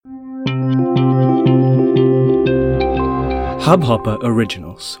Hubhopper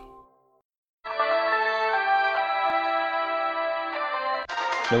Originals.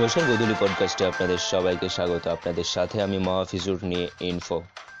 নমস্কার, গোধূলি পডকাস্টে আপনাদের সবাইকে স্বাগত। আপনাদের সাথে আমি মাহফিজুর নিয়ে ইনফো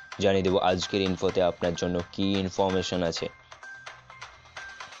জানিয়ে দেবো। আজকের ইনফোতে আপনার জন্য কি ইনফরমেশন আছে।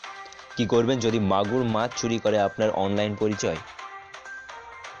 কি করবেন যদি মাগুর মাছ চুরি করে আপনার অনলাইন পরিচয়?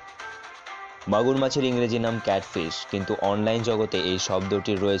 মাগুর মাছের ইংরেজি নাম ক্যাটফিশ, কিন্তু অনলাইন জগতে এই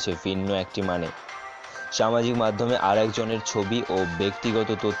শব্দটির রয়েছে ভিন্ন একটি মানে। সামাজিক মাধ্যমে আরেকজনের ছবি ও ব্যক্তিগত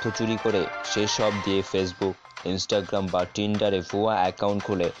তথ্য চুরি করে সেসব দিয়ে ফেসবুক, ইনস্টাগ্রাম বা টিন্ডারে ভুয়া অ্যাকাউন্ট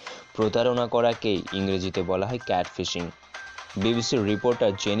খুলে প্রতারণা করাকেই ইংরেজিতে বলা হয় ক্যাটফিশিং। বিবিসির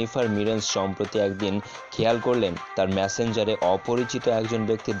রিপোর্টার জেনিফার মিরেন্স সম্প্রতি একদিন খেয়াল করলেন তার মেসেঞ্জারে অপরিচিত একজন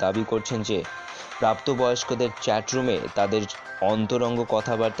ব্যক্তি দাবি করছেন যে প্রাপ্তবয়স্কদের চ্যাটরুমে তাদের অন্তরঙ্গ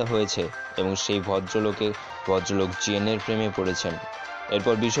কথাবার্তা হয়েছে এবং সেই ভদ্রলোক জেনের প্রেমে পড়েছেন।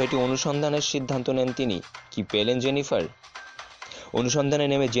 এরপর বিষয়টি অনুসন্ধানের সিদ্ধান্ত নেন তিনি। কি পেলেন জেনিফার? অনুসন্ধানে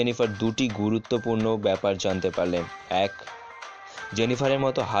নেমে জেনিফার দুটি গুরুত্বপূর্ণ ব্যাপার জানতে পারলেন। এক, জেনিফারের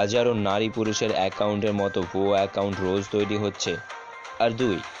মতো হাজারো নারী পুরুষের অ্যাকাউন্টের মতো ভুয়ো অ্যাকাউন্ট রোজ তৈরি হচ্ছে। আর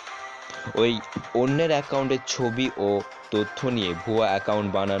দুই, ওই অন্যের অ্যাকাউন্টের ছবি ও তথ্য নিয়ে ভুয়া অ্যাকাউন্ট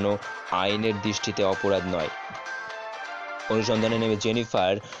বানানো আইনের দৃষ্টিতে অপরাধ নয়। অনুসন্ধানে নেমে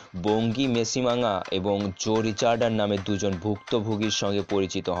জেনিফার বঙ্গি মেসিমাঙ্গা এবং জো রিচার্ডার নামে দুজন ভুক্তভোগীর সঙ্গে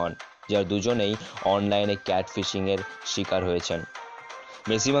পরিচিত হন, যারা দুজনেই অনলাইনে ক্যাটফিশিংয়ের শিকার হয়েছেন।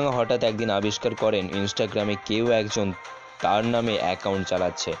 মেসিমাঙ্গা হঠাৎ একদিন আবিষ্কার করেন ইনস্টাগ্রামে কেউ একজন তার নামে অ্যাকাউন্ট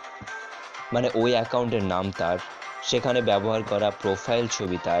চালাচ্ছে। মানে ওই অ্যাকাউন্টের নাম তার, সেখানে ব্যবহার করা প্রোফাইল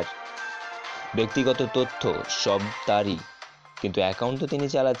ছবি তার, ব্যক্তিগত তথ্য সব তারই, কিন্তু অ্যাকাউন্ট তো তিনি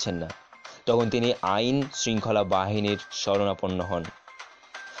চালাচ্ছেন না। তখন তিনি আইন শৃঙ্খলা বাহিনীর শরণাপন্ন হন।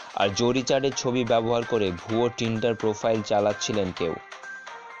 আর জো রিচার্ডের ছবি ব্যবহার করে ভুয়ো টিন্ডার প্রোফাইল চালাচ্ছিলেন কেউ।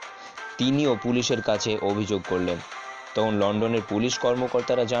 তিনিও পুলিশের কাছে অভিযোগ করলেন। তখন লন্ডনের পুলিশ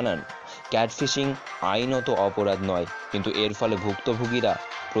কর্মকর্তারা জানান ক্যাটফিশিং আইনত অপরাধ নয়, কিন্তু এর ফলে ভুক্তভোগীরা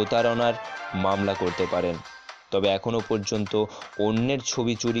প্রতারণার মামলা করতে পারেন। তবে এখনো পর্যন্ত অন্যের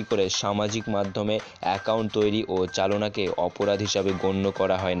ছবি চুরি করে সামাজিক মাধ্যমে অ্যাকাউন্ট তৈরি ও চালনাকে অপরাধ হিসাবে গণ্য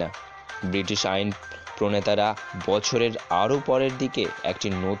করা হয় না। ব্রিটিশ আইন প্রণেতারা বছরের আরও পরের দিকে একটি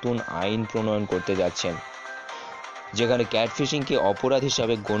নতুন আইন প্রণয়ন করতে যাচ্ছেন, যেখানে ক্যাটফিশিংকে অপরাধ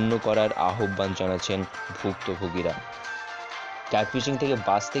হিসাবে গণ্য করার আহ্বান জানাচ্ছেন ভুক্তভোগীরা। ক্যাটফিশিং থেকে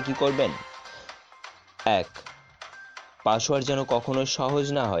বাঁচতে কি করবেন? এক, পাসওয়ার্ড যেন কখনোই সহজ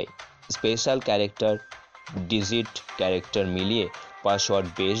না হয়। স্পেশাল ক্যারেক্টার, ডিজিট ক্যারেক্টার মিলিয়ে পাসওয়ার্ড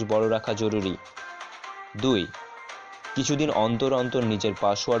বেশ বড় রাখা জরুরি। দুই, কিছুদিন অন্তর অন্তর নিজের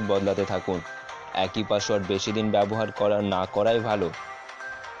পাসওয়ার্ড বদলাতে থাকুন। একই পাসওয়ার্ড বেশি দিন ব্যবহার না করাই ভালো।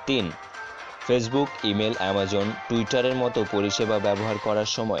 তিন, ফেসবুক, ইমেল, অ্যামাজন, টুইটারের মতো পরিষেবা ব্যবহার করার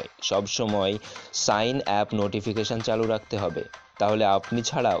সময় সবসময় সাইন অ্যাপ নোটিফিকেশন চালু রাখতে হবে। তাহলে আপনি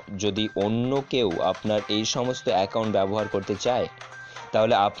ছাড়াও যদি অন্য কেউ আপনার এই সমস্ত অ্যাকাউন্ট ব্যবহার করতে চায়,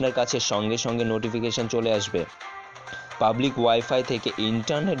 তাহলে আপনার কাছে সঙ্গে সঙ্গে নোটিফিকেশন চলে আসবে। পাবলিক ওয়াইফাই থেকে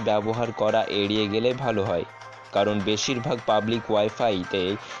ইন্টারনেট ব্যবহার করা এড়িয়ে গেলে ভালো হয়, কারণ বেশিরভাগ পাবলিক ওয়াইফাইতে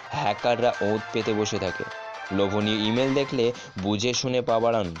হ্যাকাররা ওঁত পেতে বসে থাকে। লোভনীয় ইমেল দেখলে বুঝে শুনে পা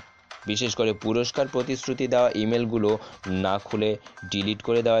বাড়ান। বিশেষ করে পুরস্কার প্রতিশ্রুতি দেওয়া ইমেলগুলো না খুলে ডিলিট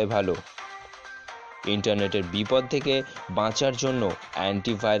করে দেওয়াই ভালো। ইন্টারনেটের বিপদ থেকে বাঁচার জন্য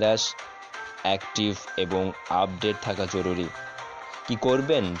অ্যান্টিভাইরাস অ্যাক্টিভ এবং আপডেট থাকা জরুরি। কি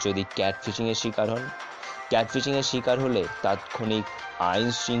করবেন যদি ক্যাটফিশিংয়ের শিকার হন? ক্যাটফিশিংয়ের শিকার হলে তাৎক্ষণিক আইন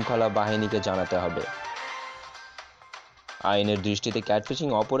শৃঙ্খলা বাহিনীকে জানাতে হবে। আইনের দৃষ্টিতে ক্যাটফিশিং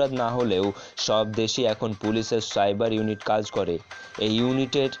অপরাধ না হলেও সব দেশই এখন পুলিশের সাইবার ইউনিট কাজ করে। এই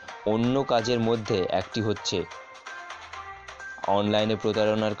ইউনিটের অন্য কাজের মধ্যে একটি হচ্ছে অনলাইনে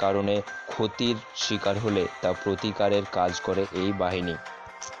প্রতারণার কারণে ক্ষতির শিকার হলে তা প্রতিকারের কাজ করে এই বাহিনী।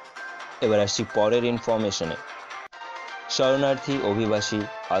 এবার আসছি পরের ইনফরমেশনে। শরণার্থী, অভিবাসী,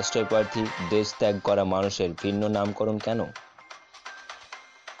 আশ্রয়প্রার্থী, দেশ ত্যাগ করা মানুষের ভিন্ন নামকরণ কেন?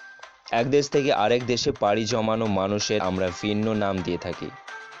 এক দেশ থেকে আরেক দেশে পাড়ি জমানো মানুষের আমরা ভিন্ন নাম দিয়ে থাকি।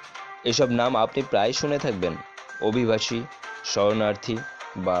 এসব নাম আপনি প্রায় শুনে থাকবেন: অভিবাসী, শরণার্থী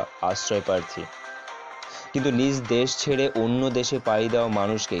বা আশ্রয়প্রার্থী। কিন্তু নিজ দেশ ছেড়ে অন্য দেশে পাড়ি দেওয়া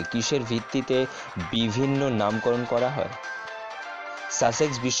মানুষকে কিসের ভিত্তিতে বিভিন্ন নামকরণ করা হয়?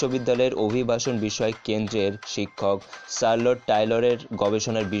 সাসেক্স বিশ্ববিদ্যালয়ের অভিবাসন বিষয়ক কেন্দ্রের শিক্ষক শার্লট টাইলরের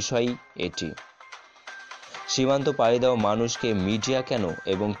গবেষণার বিষয়ই এটি। সীমান্ত পাড়ি দেওয়া মানুষকে মিডিয়া কেন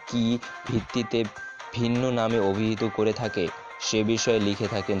এবং কি ভিত্তিতে ভিন্ন নামে অভিহিত করে থাকে সে বিষয়ে লিখে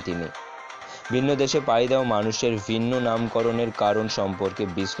থাকেন তিনি। ভিন্ন দেশে পাড়ি দেওয়া মানুষের ভিন্ন নামকরণের কারণ সম্পর্কে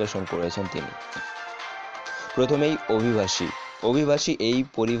বিশ্লেষণ করেছেন তিনি। প্রথমেই অভিবাসী। অভিবাসী এই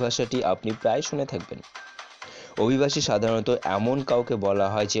পরিভাষাটি আপনি প্রায় শুনে থাকবেন। অভিবাসী সাধারণত এমন কাউকে বলা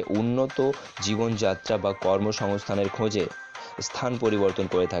হয় যে উন্নত জীবনযাত্রা বা কর্মসংস্থানের খোঁজে স্থান পরিবর্তন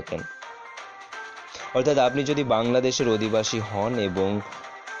করে থাকেন। অর্থাৎ আপনি যদি বাংলাদেশের অধিবাসী হন এবং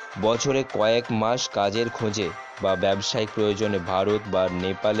বছরে কয়েক মাস কাজের খোঁজে বা ব্যবসায়িক প্রয়োজনে ভারত বা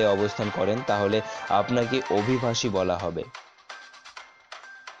নেপালে অবস্থান করেন, তাহলে আপনাকে অভিবাসী বলা হবে।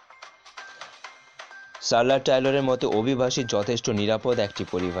 সারলাট টাইলরের মতে অভিবাসী যথেষ্ট নিরাপদ একটি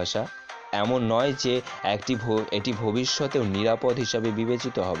পরিভাষা। এমন নয় যে এটি ভবিষ্যতেও নিরাপদ হিসাবে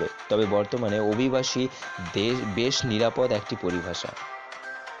বিবেচিত হবে, তবে বর্তমানে অভিবাসী বেশ নিরাপদ একটি পরিভাষা।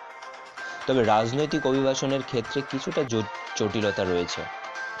 তবে রাজনৈতিক অভিবাসনের ক্ষেত্রে কিছুটা জটিলতা রয়েছে।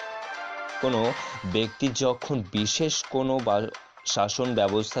 কোনো ব্যক্তি যখন বিশেষ কোনো শাসন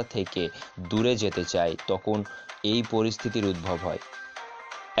ব্যবস্থা থেকে দূরে যেতে চায়, তখন এই পরিস্থিতির উদ্ভব হয়।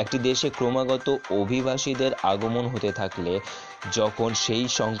 একটি দেশে ক্রমাগত অভিবাসীদের আগমন হতে থাকলে যখন সেই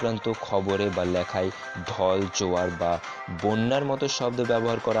সংক্রান্ত খবরে বা লেখায় ঢল, জোয়ার বা বন্যার মতো শব্দ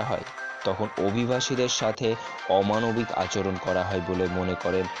ব্যবহার করা হয়, তখন অভিবাসীদের সাথে অমানবিক আচরণ করা হয় বলে মনে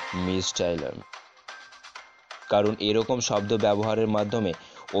করেন মিস টাইলর। কারণ এরকম শব্দ ব্যবহারের মাধ্যমে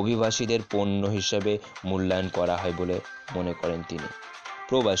অভিবাসীদের পণ্য হিসেবে মূল্যায়ন করা হয় বলে মনে করেন তিনি।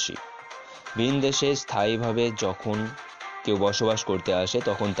 প্রবাসী ভিন দেশে স্থায়ীভাবে যখন কেউ বসবাস করতে আসে,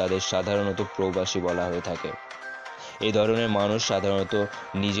 তখন তাদের সাধারণত প্রবাসী বলা হয়ে থাকে। এই ধরনের মানুষ সাধারণত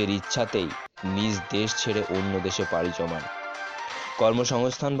নিজের ইচ্ছাতেই নিজ দেশ ছেড়ে অন্য দেশে পাড়ি জমান,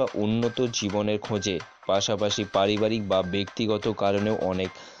 কর্মসংস্থান বা উন্নত জীবনের খোঁজে, পাশাপাশি পারিবারিক বা ব্যক্তিগত কারণেও অনেক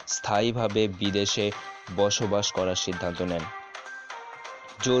স্থায়ীভাবে বিদেশে বসবাস করার সিদ্ধান্ত নেন।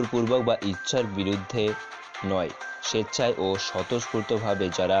 জোরপূর্বক বা ইচ্ছার বিরুদ্ধে নয়, স্বেচ্ছায় ও স্বতঃস্ফূর্তভাবে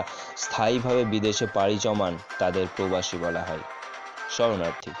যারা স্থায়ীভাবে বিদেশে পাড়ি জমান তাদের প্রবাসী বলা হয়।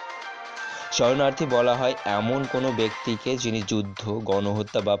 শরণার্থী বলা হয় এমন কোনো ব্যক্তিকে যিনি যুদ্ধ,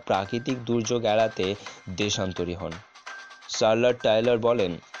 গণহত্যা বা প্রাকৃতিক দুর্যোগ এড়াতে দেশান্তরী হন। সারলাট টাইলর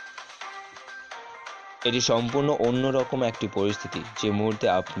বলেন, এটি সম্পূর্ণ অন্যরকম একটি পরিস্থিতি। যে মুহূর্তে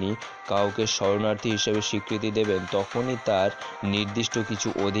আপনি কাউকে শরণার্থী হিসেবে স্বীকৃতি দেবেন, তখনই তার নির্দিষ্ট কিছু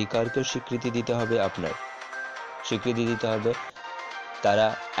অধিকারকেও স্বীকৃতি দিতে হবে। তারা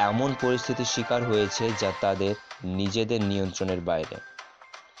এমন পরিস্থিতির শিকার হয়েছে যা তাদের নিজেদের নিয়ন্ত্রণের বাইরে।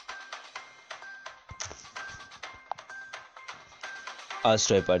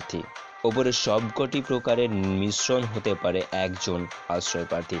 আশ্রয়প্রার্থী ওপরের সবকটি প্রকারের মিশ্রণ হতে পারে একজন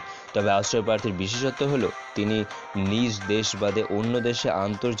আশ্রয়প্রার্থী। তবে আশ্রয়প্রার্থীর বিশেষত্ব হলো তিনি নিজ দেশ বাদে অন্য দেশে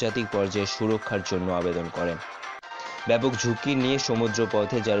আন্তর্জাতিক পর্যায়ে সুরক্ষার জন্য আবেদন করেন। ব্যাপক ঝুঁকি নিয়ে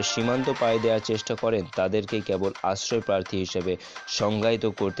সমুদ্রপথে যারা সীমান্ত পাড়ি দেওয়ার চেষ্টা করেন, তাদেরকে কেবল আশ্রয়প্রার্থী হিসেবে সংজ্ঞায়িত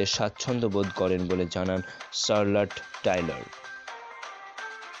করতে স্বাচ্ছন্দ্য বোধ করেন বলে জানান সারলাট টাইলর।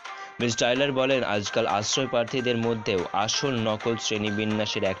 মিস টাইলর বলেন, আজকাল আশ্রয়প্রার্থীদের মধ্যেও আসল নকল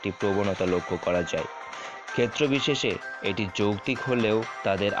শ্রেণীবিন্যাসের একটি প্রবণতা লক্ষ্য করা যায়। ক্ষেত্রবিশেষে এটি যৌক্তিক হলেও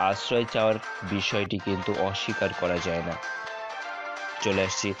তাদের আশ্রয় চাওয়ার বিষয়টি কিন্তু অস্বীকার করা যায় না। চলে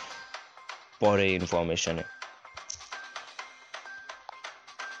আসছি পরের ইনফরমেশনে।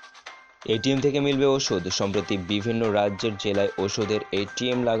 এটিএম থেকে মিলবে ওষুধ। সম্প্রতি বিভিন্ন রাজ্যের জেলায় ওষুধের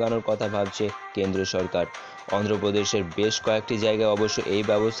এটিএম লাগানোর কথা ভাবছে কেন্দ্র সরকার। অন্ধ্রপ্রদেশের বেশ কয়েকটি জায়গায় অবশ্য এই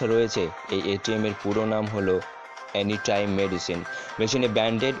ব্যবস্থা রয়েছে। এই এটিএম এর পুরো নাম হলো এনি টাইম মেডিসিন। মেশিনে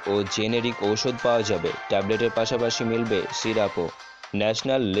ব্যান্ডেড ও জেনেরিক ঔষধ পাওয়া যাবে। ট্যাবলেটের পাশাপাশি মিলবে সিরাপও।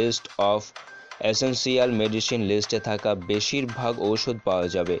 National list of essential medicine লিস্টে থাকা বেশিরভাগ ঔষধ পাওয়া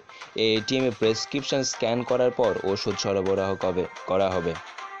যাবে। এই এটিএম এ প্রেসক্রিপশন স্ক্যান করার পর ওষুধ সরবরাহ করা হবে।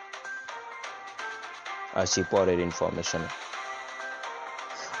 আসি পরের ইনফরমেশনে।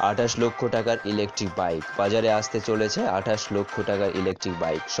 28 লক্ষ টাকার ইলেকট্রিক বাইক বাজারে আসতে চলেছে। 28 লক্ষ টাকার ইলেকট্রিক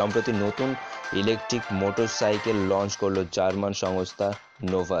বাইক। সম্প্রতি নতুন ইলেকট্রিক মোটরসাইকেল লঞ্চ করলো জার্মান সংস্থা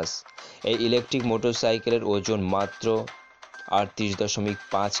নোভাস। এই ইলেকট্রিক মোটরসাইকেলের ওজন মাত্র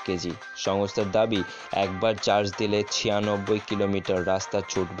 38.5 কেজি। সংস্থার দাবি, একবার চার্জ দিলে 96 কিলোমিটার রাস্তা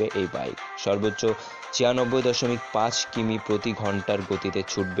ছুটবে এই বাইক। সর্বোচ্চ 96.5 কিমি প্রতি ঘন্টার গতিতে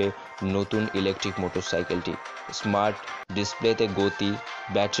ছুটবে নতুন ইলেকট্রিক মোটরসাইকেলটি। স্মার্ট ডিসপ্লেতে গতি,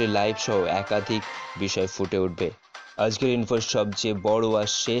 ব্যাটারি লাইফ সহ একাধিক বিষয় ফুটে উঠবে। আজকের ইনফোর সবচেয়ে বড় আর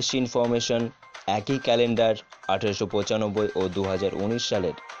শেষ ইনফরমেশন, একই ক্যালেন্ডার 1895 ও 2019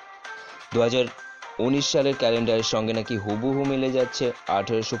 সালের ক্যালেন্ডারের সঙ্গে নাকি হুবহু মিলে যাচ্ছে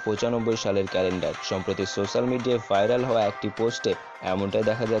 1895 সালের ক্যালেন্ডার। সম্প্রতি সোশ্যাল মিডিয়ায় ভাইরাল হওয়া একটি পোস্টে এমনটাই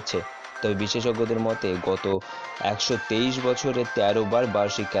দেখা যাচ্ছে। তবে বিশেষজ্ঞদের মতে গত 123 বছরে 13 বার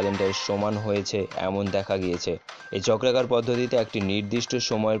বার্ষিক ক্যালেন্ডারের সমান হয়েছে এমন দেখা গিয়েছে। এই চক্রাকার পদ্ধতিতে একটি নির্দিষ্ট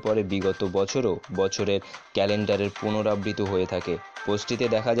সময়ের পরে বিগত বছরও বছরের ক্যালেন্ডারের পুনরাবৃত্তি হয়ে থাকে। পোস্টটিতে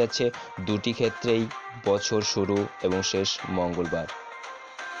দেখা যাচ্ছে দুটি ক্ষেত্রেই বছর শুরু এবং শেষ মঙ্গলবার।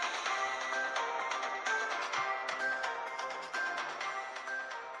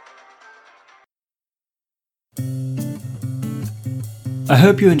 I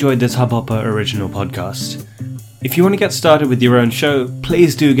hope you enjoyed this Hubhopper original podcast. If you want to get started with your own show,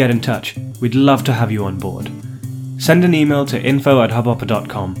 please do get in touch. We'd love to have you on board. Send an email to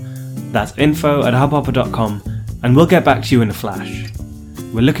info@hubhopper.com. That's info@hubhopper.com, and we'll get back to you in a flash.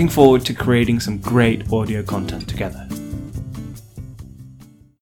 We're looking forward to creating some great audio content together.